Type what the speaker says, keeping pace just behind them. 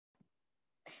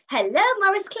Hello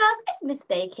Morris class, it's Miss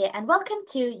Baig here and welcome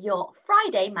to your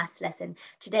Friday maths lesson.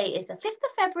 Today is the 5th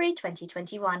of February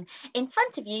 2021. In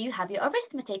front of you, you have your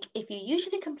arithmetic. If you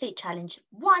usually complete challenge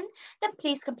 1, then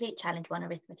please complete challenge 1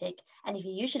 arithmetic. And if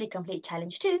you usually complete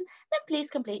challenge 2, then please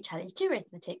complete challenge 2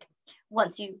 arithmetic.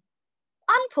 Once you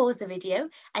unpause the video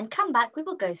and come back, we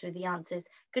will go through the answers.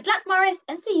 Good luck Morris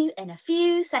and see you in a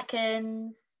few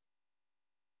seconds.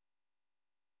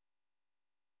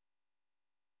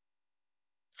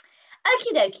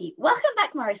 Okie dokie, welcome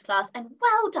back Morris class and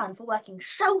well done for working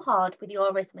so hard with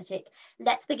your arithmetic.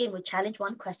 Let's begin with challenge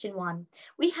 1, question 1.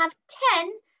 We have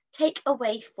 10, take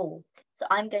away 4. So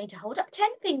I'm going to hold up 10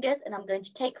 fingers and I'm going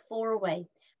to take 4 away.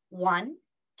 1,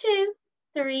 2,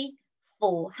 3,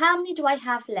 4. How many do I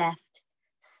have left?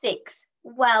 6.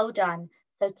 Well done.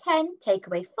 So 10 take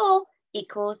away 4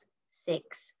 equals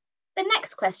 6. The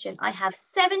next question, I have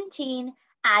 17,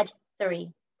 add 3.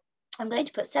 I'm going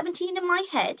to put 17 in my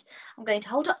head. I'm going to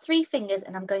hold up 3 fingers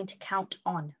and I'm going to count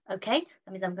on, okay?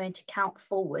 That means I'm going to count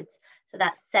forwards. So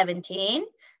that's 17,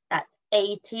 that's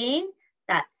 18,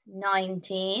 that's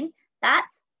 19,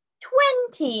 that's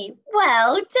 20.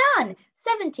 Well done.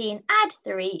 17 add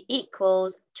 3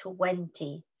 equals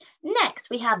 20. Next,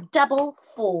 we have double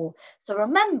 4. So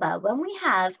remember, when we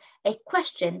have a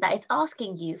question that is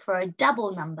asking you for a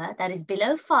double number that is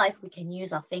below 5, we can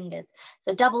use our fingers.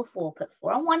 So double 4, put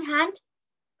 4 on one hand,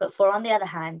 put 4 on the other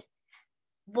hand.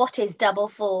 What is double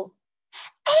 4?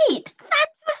 8.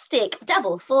 Fantastic.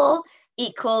 Double 4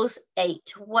 equals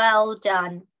 8. Well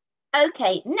done.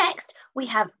 Okay, next we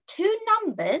have 2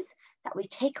 numbers that we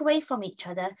take away from each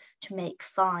other to make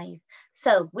 5.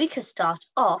 So we could start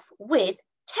off with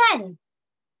 10.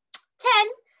 10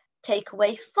 take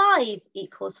away 5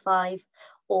 equals 5.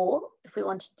 Or if we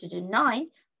wanted to do 9,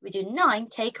 we do 9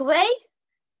 take away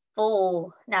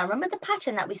 4. Now remember the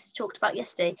pattern that we talked about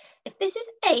yesterday. If this is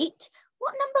 8,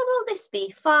 what number will this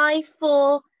be? 5,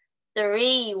 4,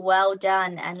 3. Well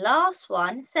done. And last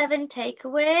one, 7 take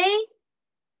away.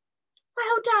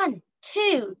 Well done.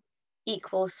 2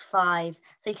 equals 5.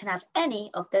 So you can have any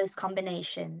of those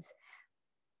combinations.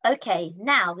 Okay,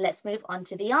 now let's move on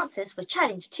to the answers for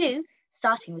challenge 2,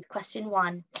 starting with question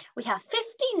 1. We have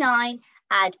 59,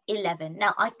 add 11.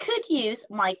 Now I could use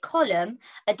my column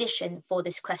addition for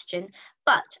this question,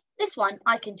 but this one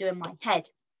I can do in my head.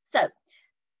 So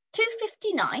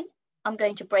 259, I'm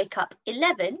going to break up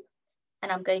 11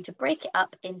 and I'm going to break it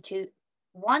up into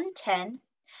 110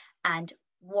 and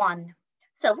 1.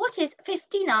 So what is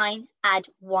 59 add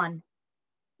 1?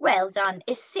 Well done,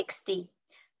 is 60.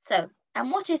 So,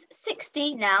 and what is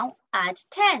 60 now add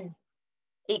 10?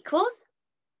 Equals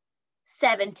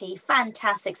 70.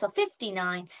 Fantastic. So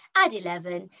 59 add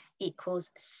 11 equals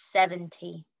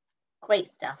 70.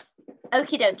 Great stuff.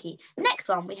 Okie dokie. Next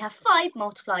one, we have 5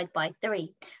 multiplied by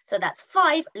 3. So that's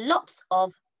 5 lots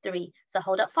of 3. So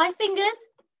hold up 5 fingers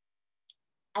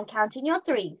and count in your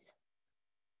 3s.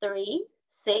 3,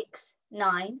 6,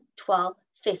 9, 12,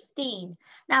 15.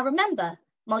 Now remember,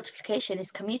 multiplication is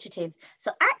commutative.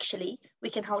 So actually, we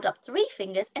can hold up 3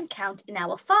 fingers and count in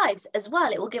our 5s as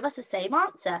well. It will give us the same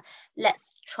answer.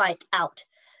 Let's try it out.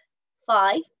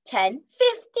 5, 10,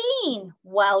 15.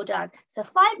 Well done. So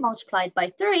 5 multiplied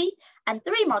by 3 and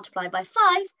 3 multiplied by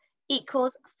 5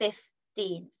 equals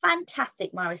 15.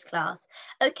 Fantastic, Morris class.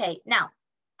 Okay, now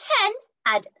 10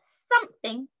 add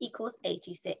something equals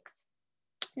 86.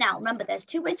 Now, remember, there's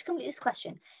 2 ways to complete this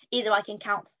question. Either I can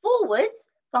count forwards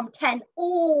from 10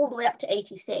 all the way up to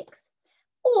 86,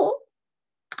 or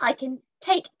I can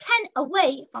take 10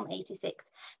 away from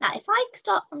 86. Now, if I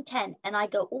start from 10 and I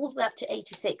go all the way up to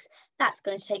 86, that's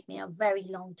going to take me a very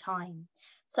long time.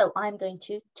 So I'm going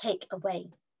to take away.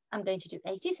 I'm going to do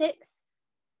 86,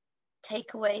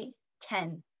 take away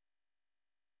 10.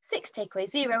 6 take away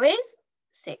 0 is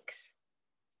 6.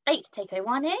 8 take away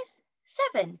 1 is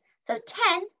 7. So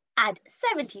 10 add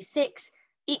 76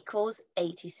 equals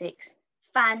 86.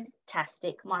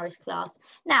 Fantastic, Morris class.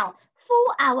 Now, for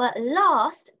our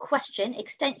last question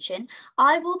extension,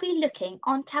 I will be looking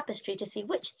on Tapestry to see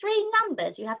which 3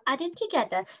 numbers you have added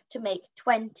together to make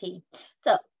 20.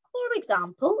 So, for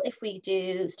example, if we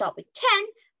start with 10,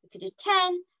 we could do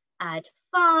 10, add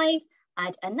 5,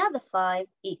 add another 5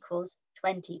 equals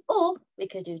 20. Or we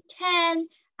could do 10,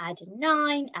 add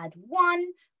 9, add 1,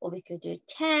 or we could do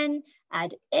 10,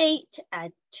 add 8,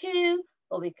 add 2,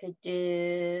 or we could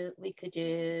do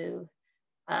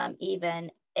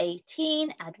even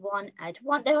 18, add 1, add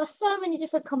 1. There are so many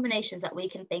different combinations that we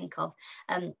can think of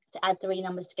to add 3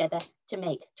 numbers together to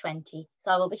make 20.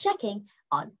 So I will be checking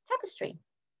on Tapestry.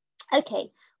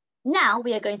 Okay, now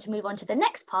we are going to move on to the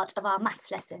next part of our maths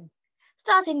lesson.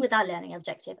 Starting with our learning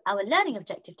objective. Our learning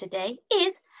objective today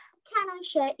is, can I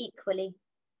share equally?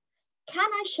 Can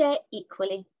I share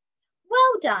equally?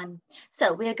 Well done.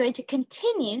 So we are going to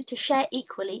continue to share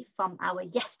equally from our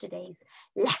yesterday's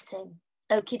lesson.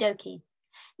 Okie dokie.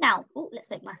 Now, let's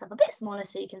make myself a bit smaller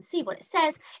so you can see what it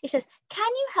says. It says, can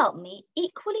you help me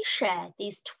equally share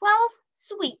these 12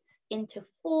 sweets into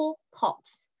 4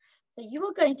 pots? So you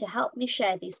are going to help me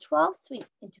share these 12 sweets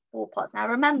into 4 pots. Now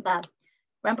remember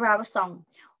our song.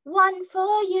 One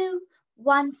for you,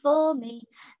 one for me.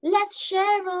 Let's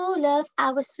share all of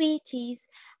our sweeties.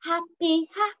 Happy,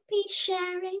 happy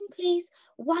sharing, please.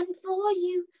 One for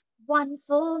you, one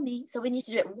for me. So we need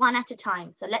to do it one at a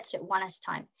time. So let's do it one at a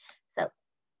time. So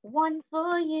one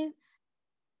for you.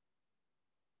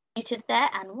 Muted there,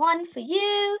 and one for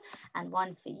you, and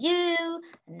one for you,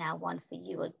 and now one for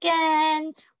you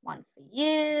again, one for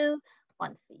you,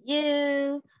 one for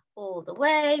you, all the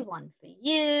way, one for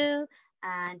you,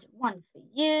 and one for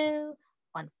you,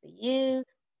 one for you,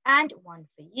 and one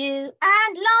for you,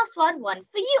 and last one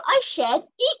for you. I shared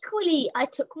equally. I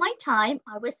took my time,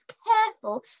 I was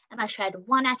careful, and I shared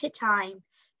one at a time.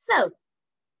 So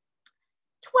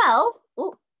 12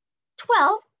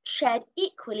 shared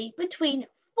equally between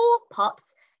 4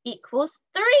 pots equals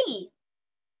 3.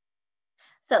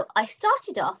 So I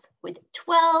started off with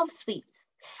 12 sweets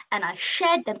and I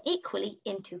shared them equally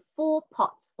into 4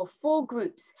 pots or 4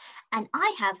 groups, and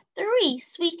I have 3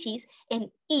 sweeties in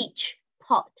each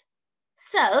pot.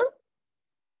 So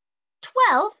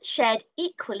 12 shared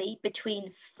equally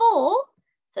between 4,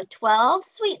 so 12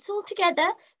 sweets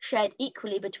altogether shared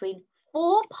equally between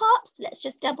 4 pots. Let's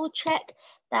just double check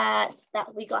that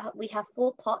we have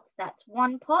 4 pots. That's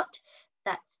 1 pot,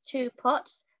 that's 2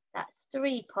 pots, that's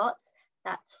 3 pots,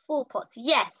 that's 4 pots.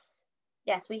 Yes,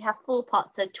 we have 4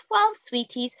 pots. So 12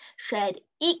 sweeties shared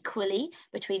equally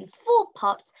between 4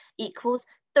 pots equals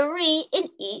 3 in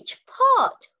each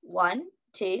pot. 1,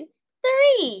 2,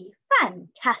 3.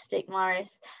 Fantastic,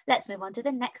 Morris. Let's move on to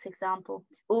the next example.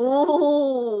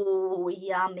 Ooh,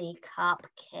 yummy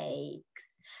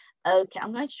cupcakes. Okay,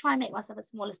 I'm going to try and make myself as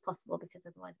small as possible because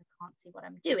otherwise I can't see what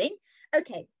I'm doing.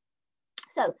 Okay,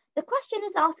 so the question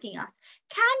is asking us,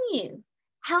 can you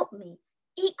help me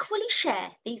equally share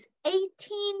these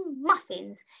 18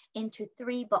 muffins into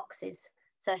 3 boxes?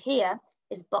 So here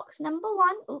is box number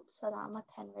 1. Oops, I don't have my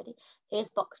pen ready. Here's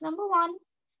box number 1,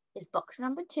 is box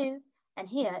number 2, and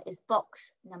here is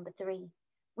box number 3.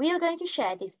 We are going to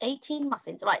share these 18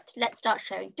 muffins. Right, let's start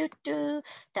sharing. Do do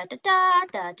da da da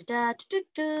da da da do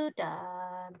do da.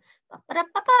 Ba ba da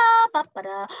ba ba ba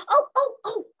da.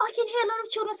 Oh! I can hear a lot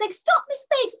of children saying, "Stop, Miss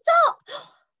Baig, stop!"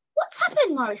 What's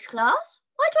happened, Morris class?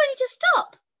 Why do I need to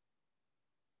stop?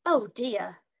 Oh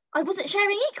dear, I wasn't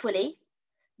sharing equally.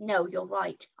 No, you're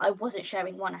right. I wasn't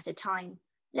sharing one at a time.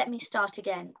 Let me start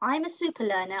again. I'm a super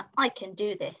learner. I can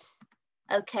do this.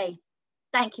 Okay.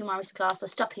 Thank you, Morris class, for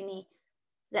stopping me.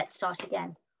 Let's start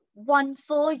again. 1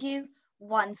 for you,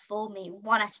 1 for me,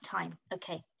 one at a time.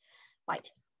 Okay, right.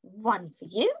 1 for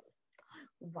you,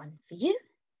 1 for you,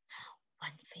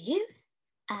 1 for you,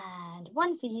 and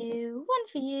 1 for you, 1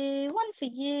 for you, 1 for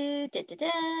you, da da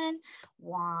da.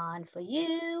 1 for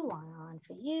you, 1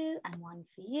 for you, and 1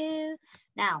 for you.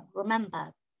 Now,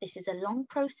 remember, this is a long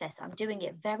process. I'm doing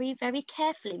it very, very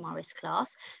carefully, Morris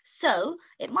class. So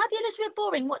it might be a little bit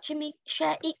boring watching me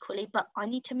share equally, but I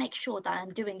need to make sure that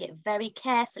I'm doing it very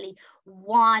carefully,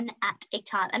 one at a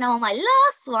time. And on my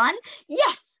last one,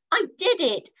 yes, I did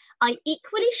it. I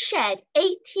equally shared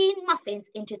 18 muffins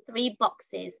into 3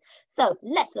 boxes. So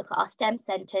let's look at our STEM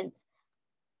sentence.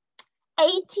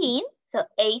 18, so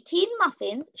 18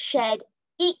 muffins shared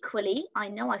equally, I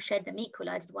know I shared them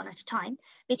equally, I did one at a time,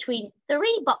 between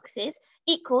 3 boxes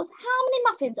equals how many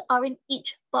muffins are in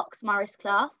each box, Morris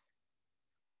class?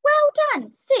 Well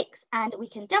done, 6, and we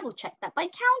can double check that by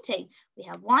counting. We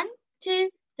have 1,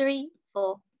 2, 3,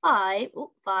 4,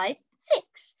 5,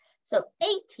 6. So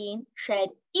 18 shared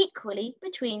equally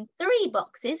between 3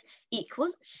 boxes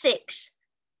equals 6.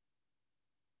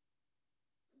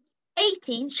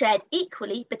 18 shared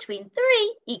equally between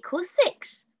 3 equals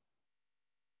 6.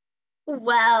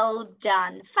 Well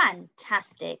done,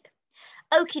 fantastic.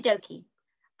 Okie dokie.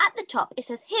 At the top, it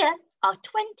says here are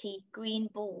 20 green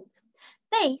balls.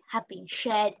 They have been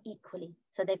shared equally.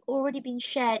 So they've already been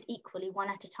shared equally one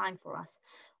at a time for us.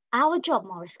 Our job,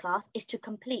 Morris class, is to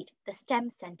complete the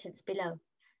STEM sentence below.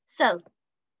 So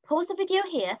pause the video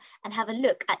here and have a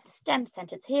look at the STEM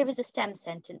sentence. Here is a STEM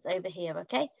sentence over here,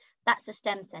 okay? That's a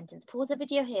STEM sentence. Pause the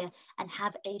video here and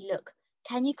have a look.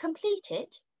 Can you complete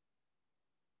it?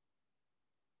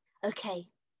 Okay,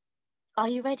 are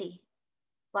you ready?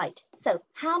 Right, so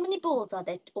how many balls are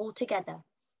there altogether?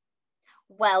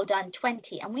 Well done,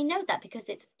 20. And we know that because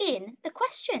it's in the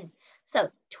question. So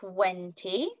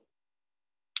 20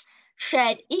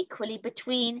 shared equally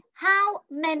between how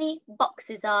many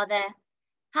boxes are there?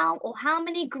 How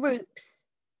many groups?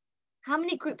 How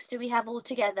many groups do we have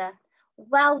altogether?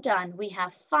 Well done, we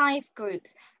have 5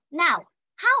 groups. Now,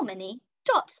 how many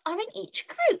dots are in each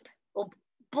group? Or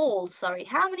balls, sorry.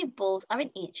 How many balls are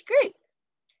in each group?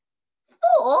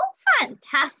 4,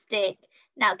 fantastic.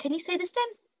 Now, can you say the STEM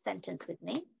sentence with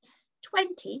me?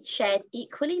 20 shared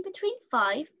equally between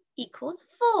 5 equals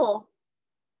 4.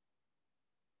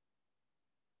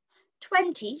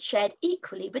 20 shared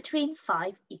equally between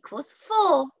 5 equals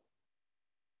 4.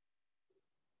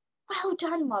 Well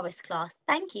done, Morris class.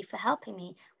 Thank you for helping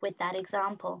me with that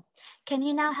example. Can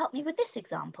you now help me with this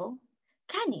example?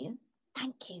 Can you?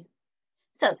 Thank you.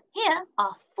 So here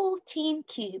are 14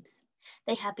 cubes.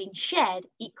 They have been shared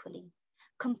equally.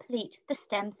 Complete the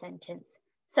STEM sentence.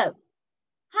 So,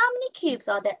 how many cubes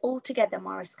are there altogether,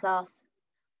 Morris class?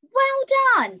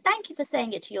 Well done. Thank you for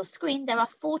saying it to your screen. There are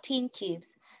 14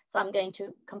 cubes. So I'm going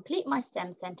to complete my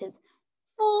STEM sentence.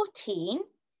 14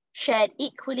 shared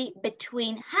equally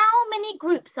between how many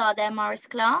groups are there, Morris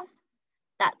class?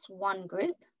 That's 1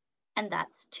 group and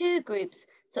that's 2 groups.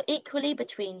 So equally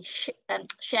between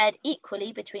shared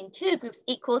equally between 2 groups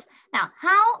equals. Now,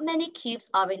 how many cubes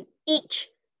are in each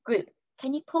group?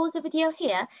 Can you pause the video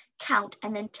here, count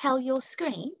and then tell your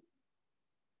screen?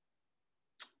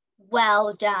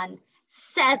 Well done.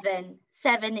 7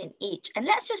 in each. And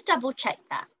let's just double check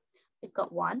that. We've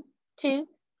got 1, 2,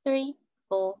 3,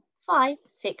 4, 5,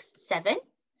 6, 7.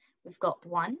 We've got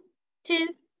 1, 2,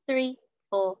 3,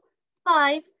 4,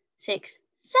 5, 6,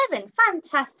 7.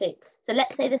 Fantastic. So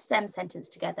let's say the STEM sentence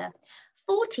together.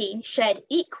 14 shared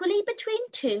equally between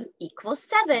 2 equals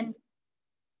 7.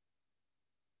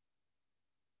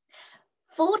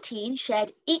 14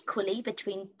 shared equally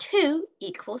between 2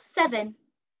 equals 7.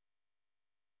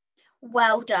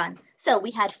 Well done. So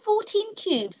we had 14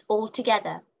 cubes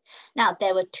altogether. Now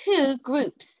there were 2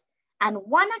 groups and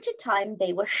one at a time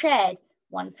they were shared.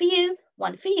 1 for you,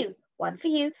 1 for you, 1 for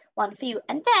you, 1 for you.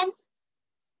 And then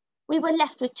we were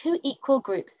left with 2 equal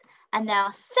groups and there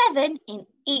are 7 in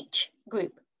each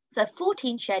group. So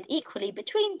 14 shared equally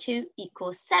between 2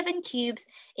 equals 7 cubes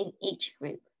in each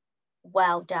group.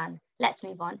 Well done. Let's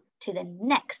move on to the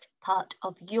next part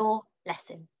of your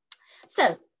lesson.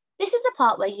 So this is the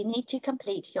part where you need to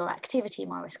complete your activity,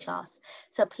 Morris class.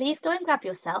 So please go and grab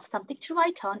yourself something to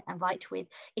write on and write with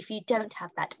if you don't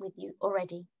have that with you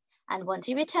already. And once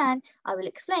you return, I will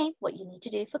explain what you need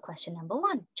to do for question number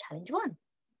 1, challenge 1.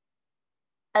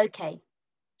 Okay,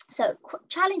 so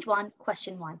challenge 1,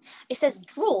 question 1. It says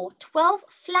draw 12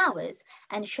 flowers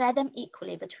and share them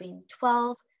equally between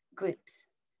 12 groups.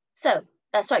 So,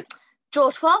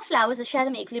 draw 12 flowers and share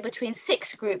them equally between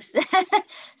 6 groups.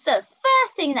 So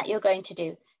first thing that you're going to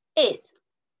do is,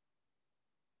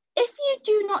 if you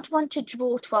do not want to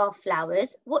draw 12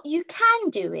 flowers, what you can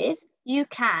do is you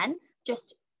can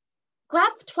just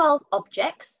grab 12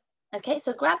 objects. Okay,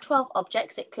 so grab 12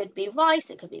 objects. It could be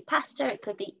rice, it could be pasta, it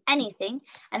could be anything,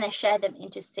 and then share them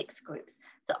into 6 groups.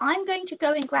 So I'm going to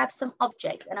go and grab some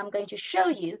objects and I'm going to show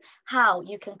you how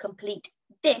you can complete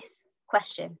this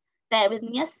question. Bear with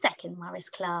me a second, Morris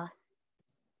class.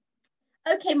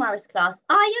 Okay, Morris class,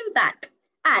 I am back.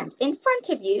 And in front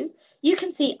of you, you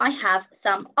can see I have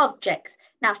some objects.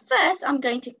 Now, first, I'm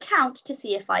going to count to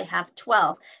see if I have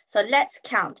 12. So let's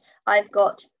count. I'm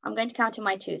going to count in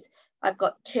my 2s. I've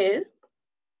got 2,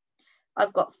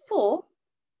 I've got 4,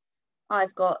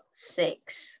 I've got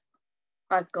 6,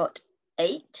 I've got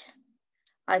 8,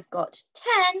 I've got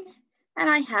 10, and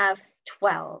I have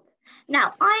 12.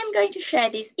 Now, I am going to share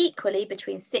these equally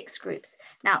between 6 groups.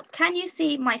 Now, can you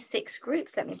see my 6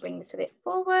 groups? Let me bring this a bit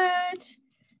forward.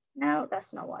 No,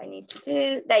 that's not what I need to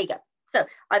do. There you go. So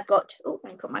I've got, let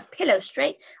me put my pillow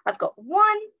straight. I've got 1,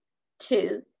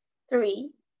 2, 3,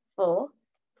 4,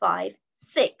 5,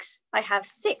 6. I have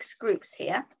 6 groups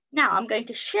here. Now I'm going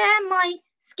to share my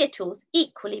Skittles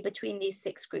equally between these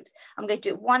 6 groups. I'm going to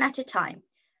do it one at a time.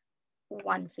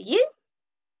 1 for you,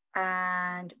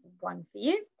 and 1 for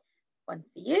you, 1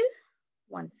 for you,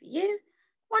 1 for you,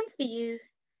 1 for you,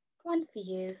 1 for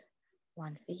you,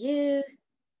 1 for you,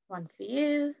 1 for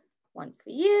you, 1 for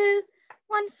you,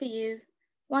 1 for you,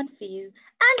 1 for you,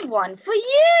 and 1 for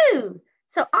you.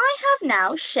 So I have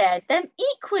now shared them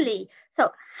equally. So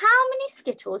how many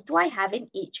Skittles do I have in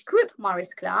each group,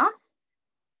 Morris class?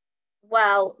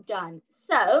 Well done.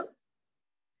 So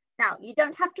now you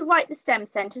don't have to write the STEM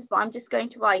sentence, but I'm just going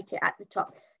to write it at the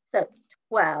top. So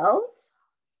 12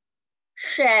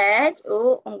 shared,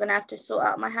 oh, I'm gonna have to sort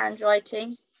out my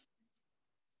handwriting.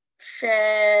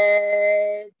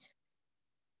 Shared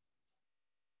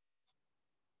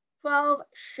 12,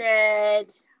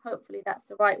 shared, hopefully that's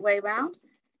the right way round.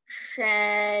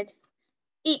 Shared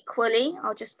equally,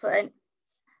 I'll just put an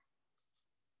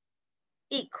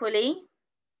equally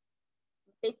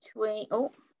between,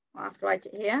 oh, I have to write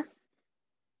it here.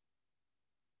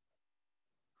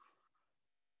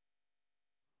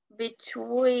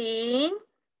 Between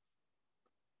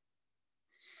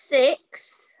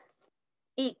 6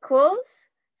 equals,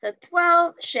 so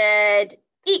 12 shared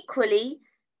equally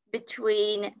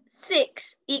between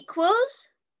 6 equals,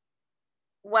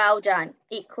 well done,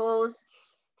 equals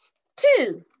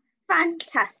 2.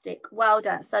 Fantastic, well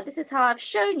done. So this is how I've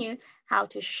shown you how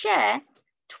to share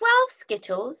 12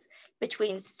 Skittles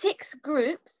between 6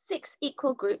 groups, 6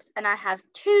 equal groups, and I have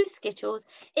 2 Skittles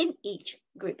in each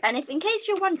group. And if in case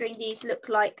you're wondering, these look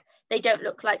like, they don't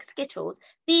look like Skittles,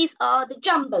 these are the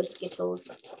jumbo Skittles.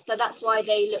 So that's why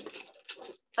they look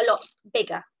a lot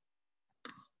bigger.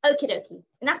 Okie dokie,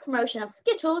 enough promotion of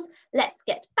Skittles. Let's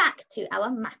get back to our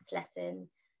maths lesson.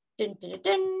 Dun, dun, dun,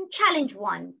 dun. Challenge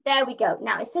 1. There we go.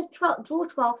 Now it says draw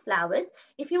 12 flowers.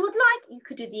 If you would like, you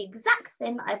could do the exact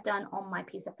same that I've done on my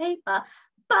piece of paper,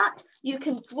 but you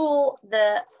can draw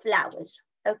the flowers.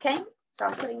 Okay, so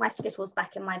I'm putting my Skittles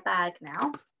back in my bag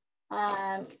now.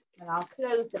 And I'll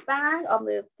close the bag. I'll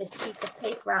move this piece of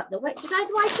paper out the way. Did I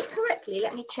write it correctly?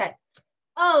 Let me check.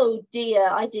 Oh dear,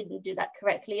 I didn't do that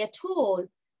correctly at all.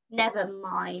 Never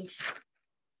mind.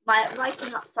 My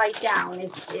writing upside down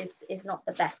is not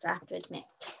the best, I have to admit.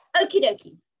 Okie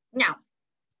dokie. Now,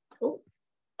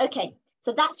 okay,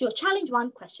 so that's your challenge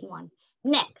 1, question 1.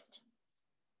 Next,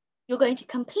 you're going to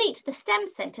complete the STEM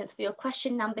sentence for your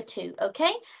question number 2,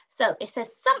 okay? So it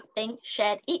says something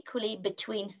shared equally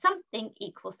between something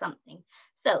equals something.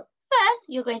 So first,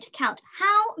 you're going to count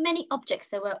how many objects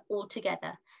there were all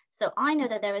together. So I know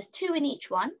that there is 2 in each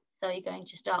one. So you're going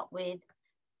to start with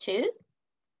 2,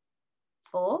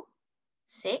 4,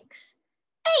 6,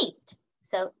 8.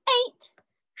 So 8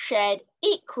 shared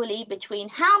equally between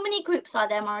how many groups are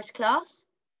there, Morris class?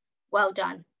 Well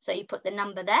done. So you put the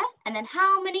number there, and then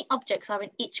how many objects are in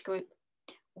each group?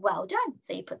 Well done.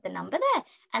 So you put the number there,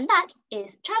 and that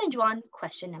is challenge 1,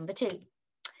 question number 2.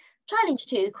 Challenge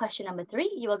 2, question number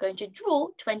 3, you are going to draw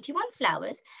 21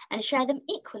 flowers and share them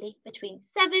equally between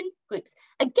 7 groups.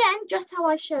 Again, just how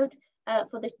I showed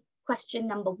for the question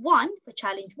number 1, for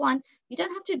challenge 1, you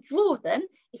don't have to draw them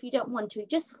if you don't want to.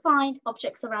 Just find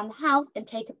objects around the house and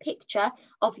take a picture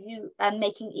of you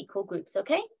making equal groups,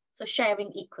 okay? So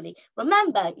sharing equally.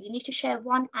 Remember, you need to share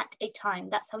one at a time.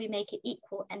 That's how we make it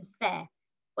equal and fair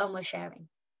when we're sharing.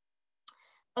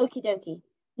 Okie dokie.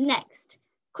 Next,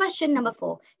 question number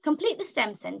 4. Complete the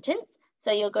STEM sentence.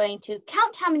 So you're going to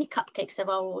count how many cupcakes there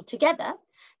are all together.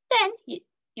 Then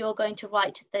you're going to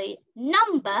write the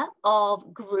number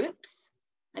of groups.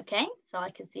 Okay, so I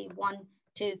can see 1,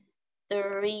 2,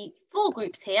 3, 4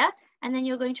 groups here. And then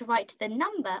you're going to write the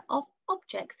number of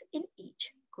objects in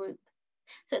each group.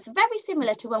 So it's very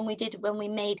similar to when we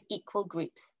made equal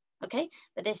groups. Okay,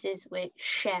 but this is we're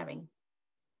sharing.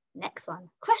 Next one,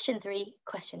 question 3,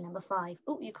 question number 5.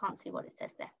 Oh, you can't see what it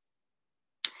says there.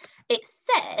 It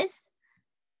says,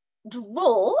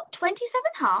 draw 27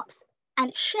 hearts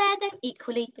and share them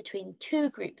equally between 2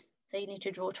 groups. So you need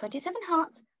to draw 27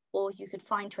 hearts, or you could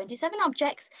find 27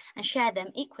 objects and share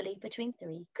them equally between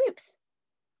 3 groups.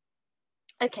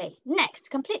 Okay, next,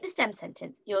 complete the STEM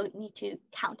sentence. You'll need to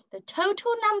count the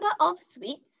total number of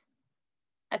sweets.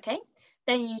 Okay,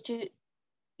 then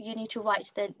you need to write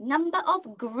the number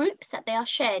of groups that they are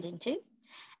shared into,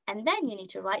 and then you need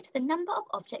to write the number of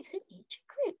objects in each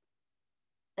group.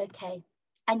 Okay,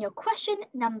 and your question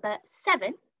number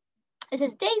 7, it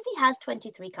says Daisy has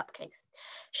 23 cupcakes.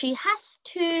 She has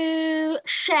to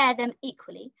share them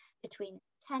equally between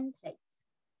 10 plates.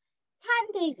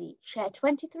 Can Daisy share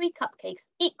 23 cupcakes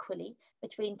equally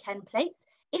between 10 plates?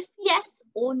 If yes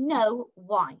or no,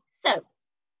 why? So let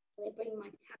me bring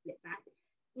my tablet back.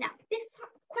 Now, this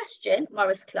question,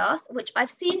 Morris class, which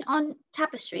I've seen on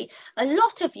Tapestry, a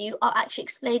lot of you are actually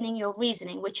explaining your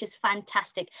reasoning, which is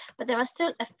fantastic. But there are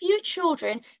still a few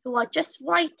children who are just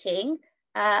writing,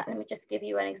 let me just give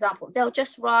you an example. They'll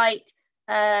just write,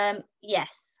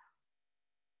 yes.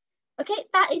 Okay,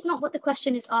 that is not what the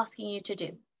question is asking you to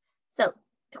do. So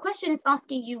the question is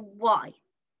asking you why.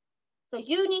 So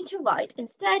you need to write,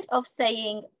 instead of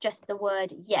saying just the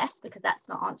word yes, because that's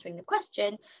not answering the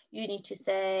question, you need to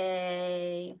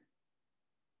say,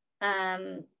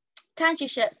 can she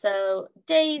share, so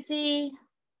Daisy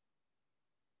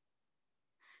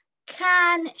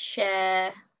can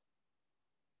share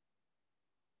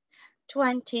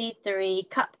 23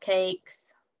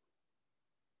 cupcakes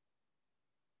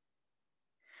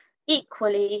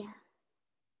equally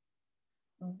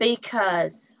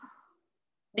because,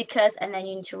 and then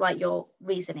you need to write your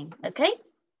reasoning, okay?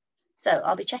 So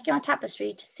I'll be checking on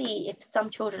Tapestry to see if some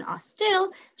children are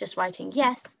still just writing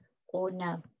yes or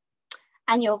no.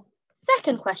 And your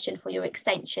second question for your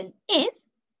extension is,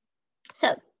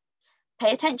 so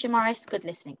pay attention, Morris, good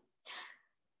listening.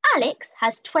 Alex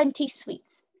has 20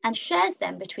 sweets and shares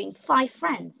them between 5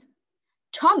 friends.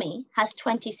 Tommy has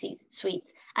 20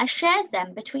 sweets and shares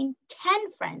them between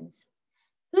 10 friends.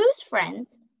 Whose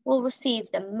friends will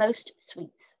receive the most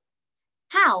sweets?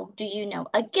 How do you know?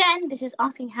 Again, this is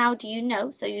asking how do you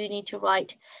know? So you need to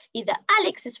write either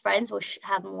Alex's friends will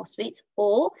have more sweets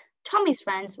or Tommy's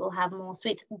friends will have more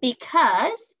sweets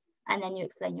because, and then you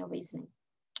explain your reasoning.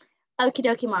 Okie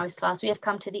dokie, Morris class, we have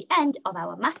come to the end of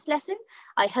our maths lesson.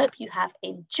 I hope you have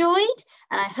enjoyed,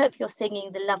 and I hope you're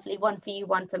singing the lovely One For You,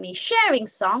 One For Me sharing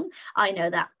song. I know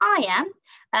that I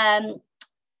am.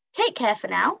 Take care for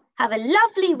now. Have a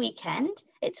lovely weekend.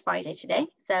 It's Friday today,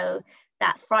 so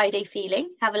that Friday feeling.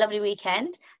 Have a lovely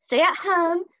weekend. Stay at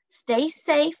home, stay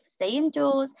safe, stay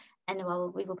indoors, and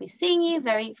we will be seeing you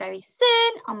very, very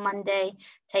soon on Monday.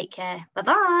 Take care.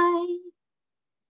 Bye-bye.